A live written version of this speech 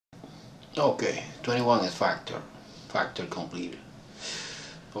Okay, 21 is factor completed.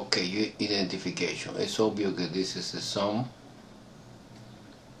 Okay, identification. It's obvious that this is the sum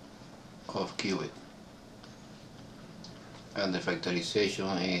of qubit, and the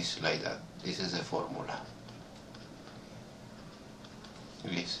factorization is like that. This is the formula.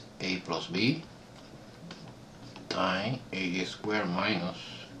 It is a plus b times a squared minus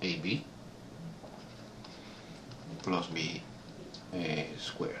ab plus b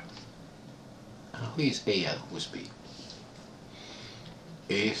squared. Who is a and who is b?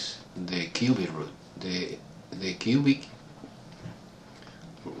 Is the cubic root. The cubic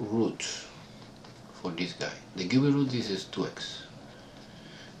root for this guy. The cubic root, this is 2x,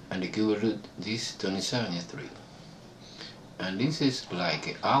 and the cubic root, this 27 is 3, and this is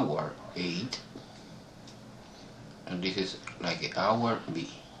like our 8, and this is like our b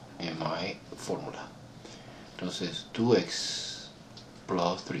in my formula. Entonces 2x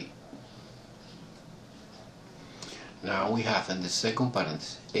plus 3. Now we have in the second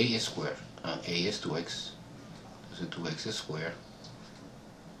parenthesis a squared, and a is 2x, so 2x squared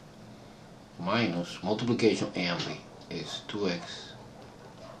minus multiplication a and b is 2x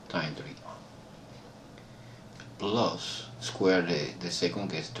times 3 plus square the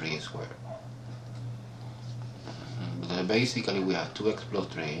second is 3 squared. So basically we have 2x plus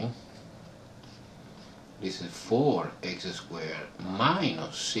 3. This is 4x squared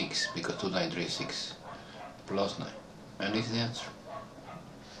minus 6, because 2 times 3 is 6, plus 9. And this is the answer.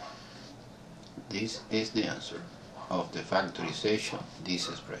 This is the answer of the factorization, this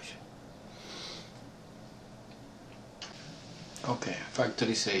expression. Okay,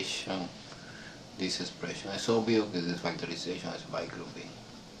 factorization, this expression. It's obvious that this factorization is by grouping,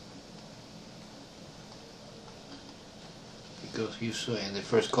 because you saw in the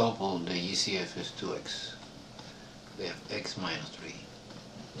first couple the GCF is 2x. They have x minus 3,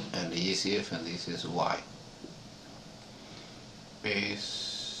 and the GCF, and this is y,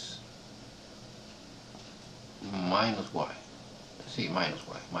 is minus y. See, minus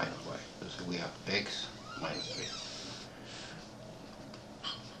y. So we have x minus 3.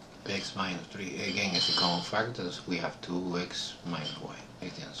 X minus 3, again, is a common factor, so we have 2x minus y,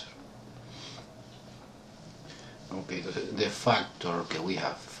 is the answer. Okay, the factor, okay, we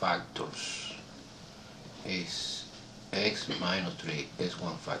have factors, is x minus 3 is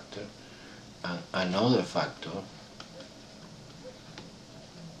one factor, and another factor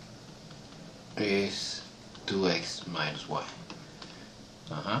is 2x minus y.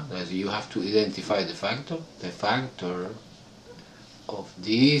 So you have to identify the factor. The factor of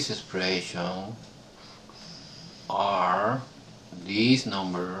this expression are this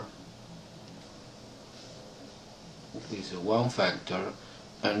number. This is one factor,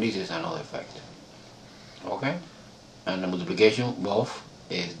 and this is another factor. Okay? And the multiplication both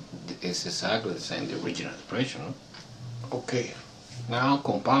is exactly the same, the original expression. Okay, now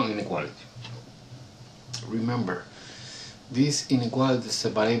compound inequality. Remember, this inequality is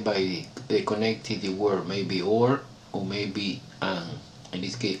separated by the connected word, maybe or maybe and. In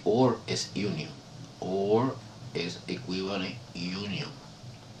this case, or is union. Or is equivalent union.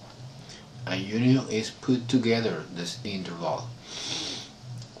 And union is put together this interval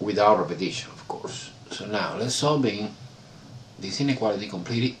without repetition, of course. So now let's solve this inequality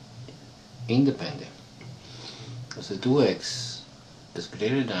completely independent. So 2x is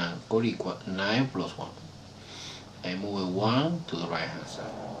greater than or equal 9 plus 1. And move 1 to the right hand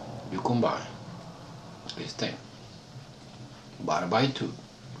side. You combine. It's 10. Divided by 2.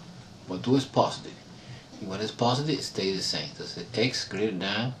 But 2 is positive. And when it's positive, it stays the same. So x greater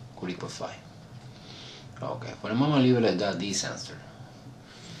than or equal 5. Okay, for the moment, leave it like that, this answer.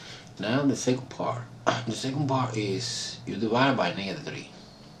 Now the second part. The second part is you divide by negative 3.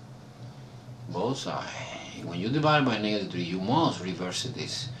 Both sides. When you divide by negative 3, you must reverse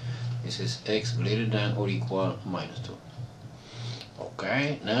this. This is x greater than or equal minus 2.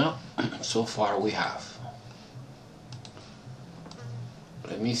 Okay, now so far we have.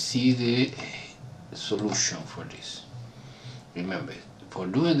 Let me see the solution for this. Remember, for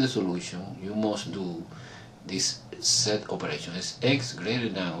doing the solution, you must do this set operation. It's x greater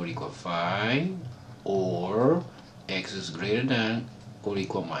than or equal 5, or x is greater than or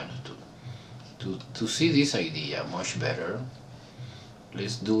equal minus 2. To see this idea much better,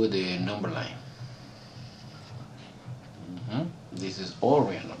 let's do the number line. This is all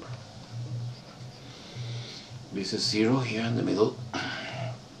real number. This is 0 here in the middle.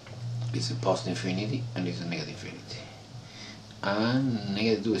 This is positive infinity, and this is negative infinity. And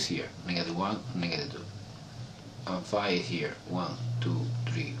negative 2 is here. Negative 1, negative 2. And 5 is here. 1, 2,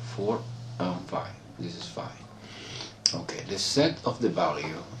 3, 4, and 5. This is 5. Okay, the set of the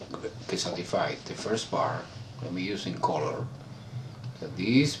value can satisfy the first part. Let me use in color. So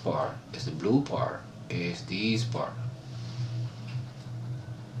this part is the blue part, is this part.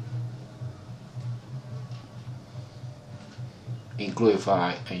 Include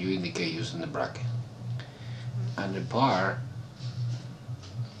 5 and you indicate using the bracket. And the part,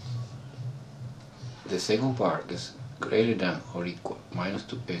 the second part is greater than or equal minus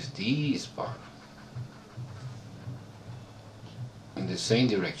 2 is this part. In the same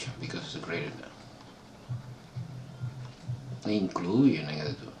direction because it's greater than. Include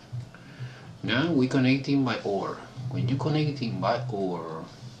negative 2. Now we're connecting by OR. When you're connecting by OR,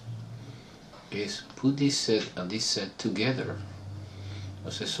 is put this set and this set together.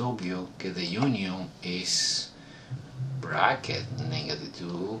 Entonces es obvio que the union is bracket negative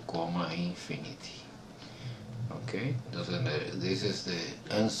 2, infinity. Okay, this is the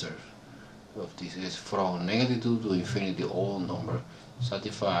answer of this is from negative 2 to infinity all number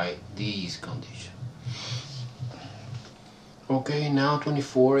satisfy this condition. Okay, now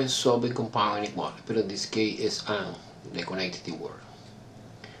 24 is solving compound inequality, but in this case it's and the connected word.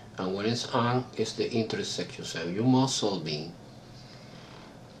 And when it's and, it's the intersection. So you must solving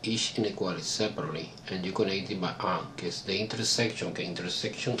each inequality separately and you connect it by and, because the intersection, okay,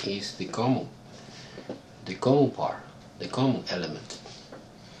 intersection is the common part, the common element.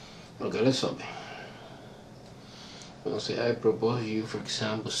 Okay, let's solve it. Let's say I propose you, for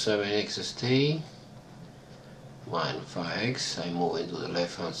example, 7x stay minus 5x. I move into the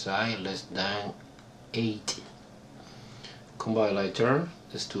left hand side less than 8. Combine like term,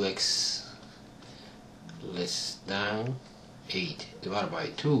 that's 2x less than 8 divided by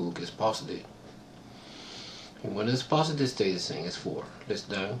 2 is positive. And when it's positive, stay the same as 4 less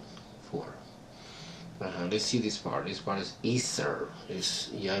than 4. Let's see this part. This part is easier.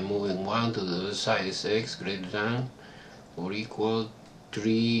 I'm moving 1 to the other side. Is x greater than or equal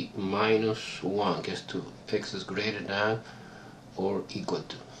 3 minus 1 gets 2. X is greater than or equal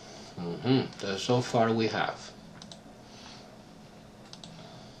to. That's so far we have.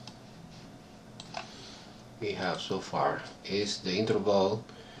 So far is the interval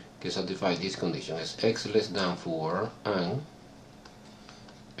can satisfy this condition is x less than 4 and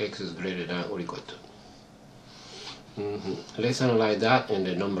x is greater than or equal to. Let's analyze that in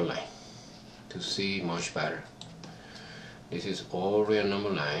the number line to see much better. This is all real number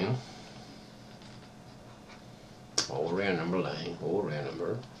line, all real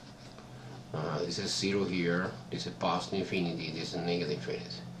number. This is 0 here, this is positive infinity, this is negative infinity.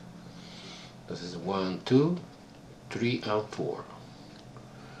 This is 1, 2, 3, and 4.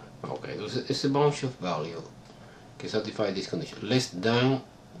 Okay, it's a bunch of value can satisfy this condition. Less than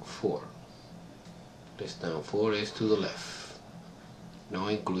 4. Less than 4 is to the left. Now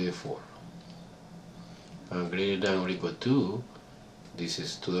include 4. And greater than or equal to, this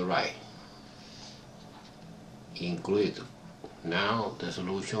is to the right. Include 2. Now the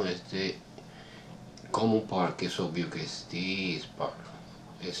solution is the common part, que es obvio que es this part.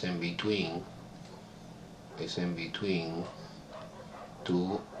 It's in between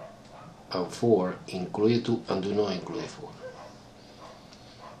 2 and 4, include 2 and do not include 4.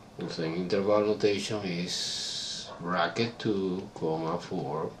 The interval notation is bracket 2,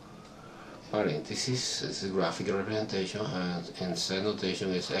 4, parentheses. This is graphical representation, and set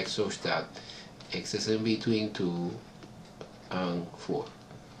notation is x such that x is in between 2 and 4.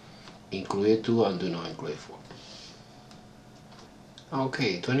 Include 2 and do not include 4.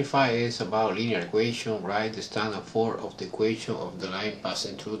 Okay, 25 is about linear equation. Write the standard form of the equation of the line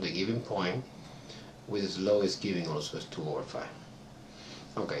passing through the given point with its lowest given also is 2 over 5.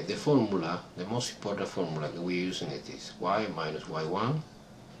 Okay, the formula, the most important formula that we're using is this. Y minus y1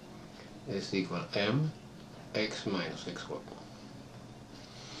 is equal m x minus x1.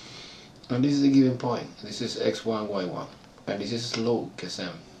 And this is the given point. This is x1, y1. And this is slope, because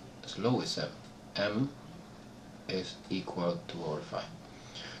m. Slope is m. M is equal to 2 over 5.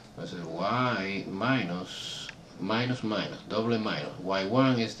 This is y minus double minus.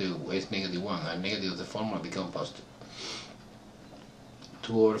 Y1 is negative 1, and negative the formula become positive.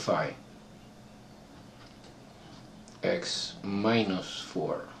 2 over 5 x minus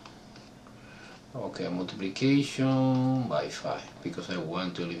 4. Okay, multiplication by 5 because I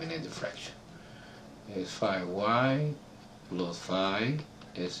want to eliminate the fraction. Is 5y plus 5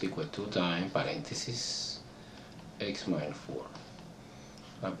 is equal to 2 times parenthesis x minus 4.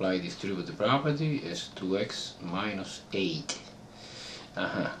 Apply distributive property is 2x minus 8.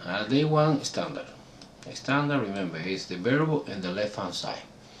 Day 1 standard. Standard, remember, is the variable in the left hand side.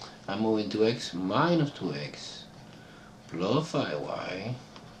 I'm moving to x minus 2x plus 5y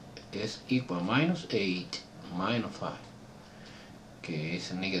is equal minus 8 minus 5. Okay,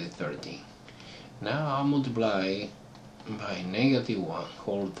 it's a negative 13. Now I'll multiply by negative 1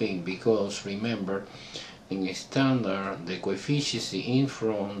 whole thing, because remember, in a standard the coefficients in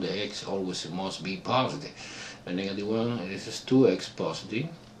front the x always must be positive. And negative 1, this is 2x positive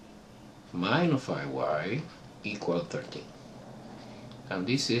minus 5y equal 13. And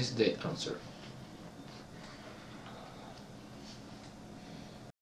this is the answer.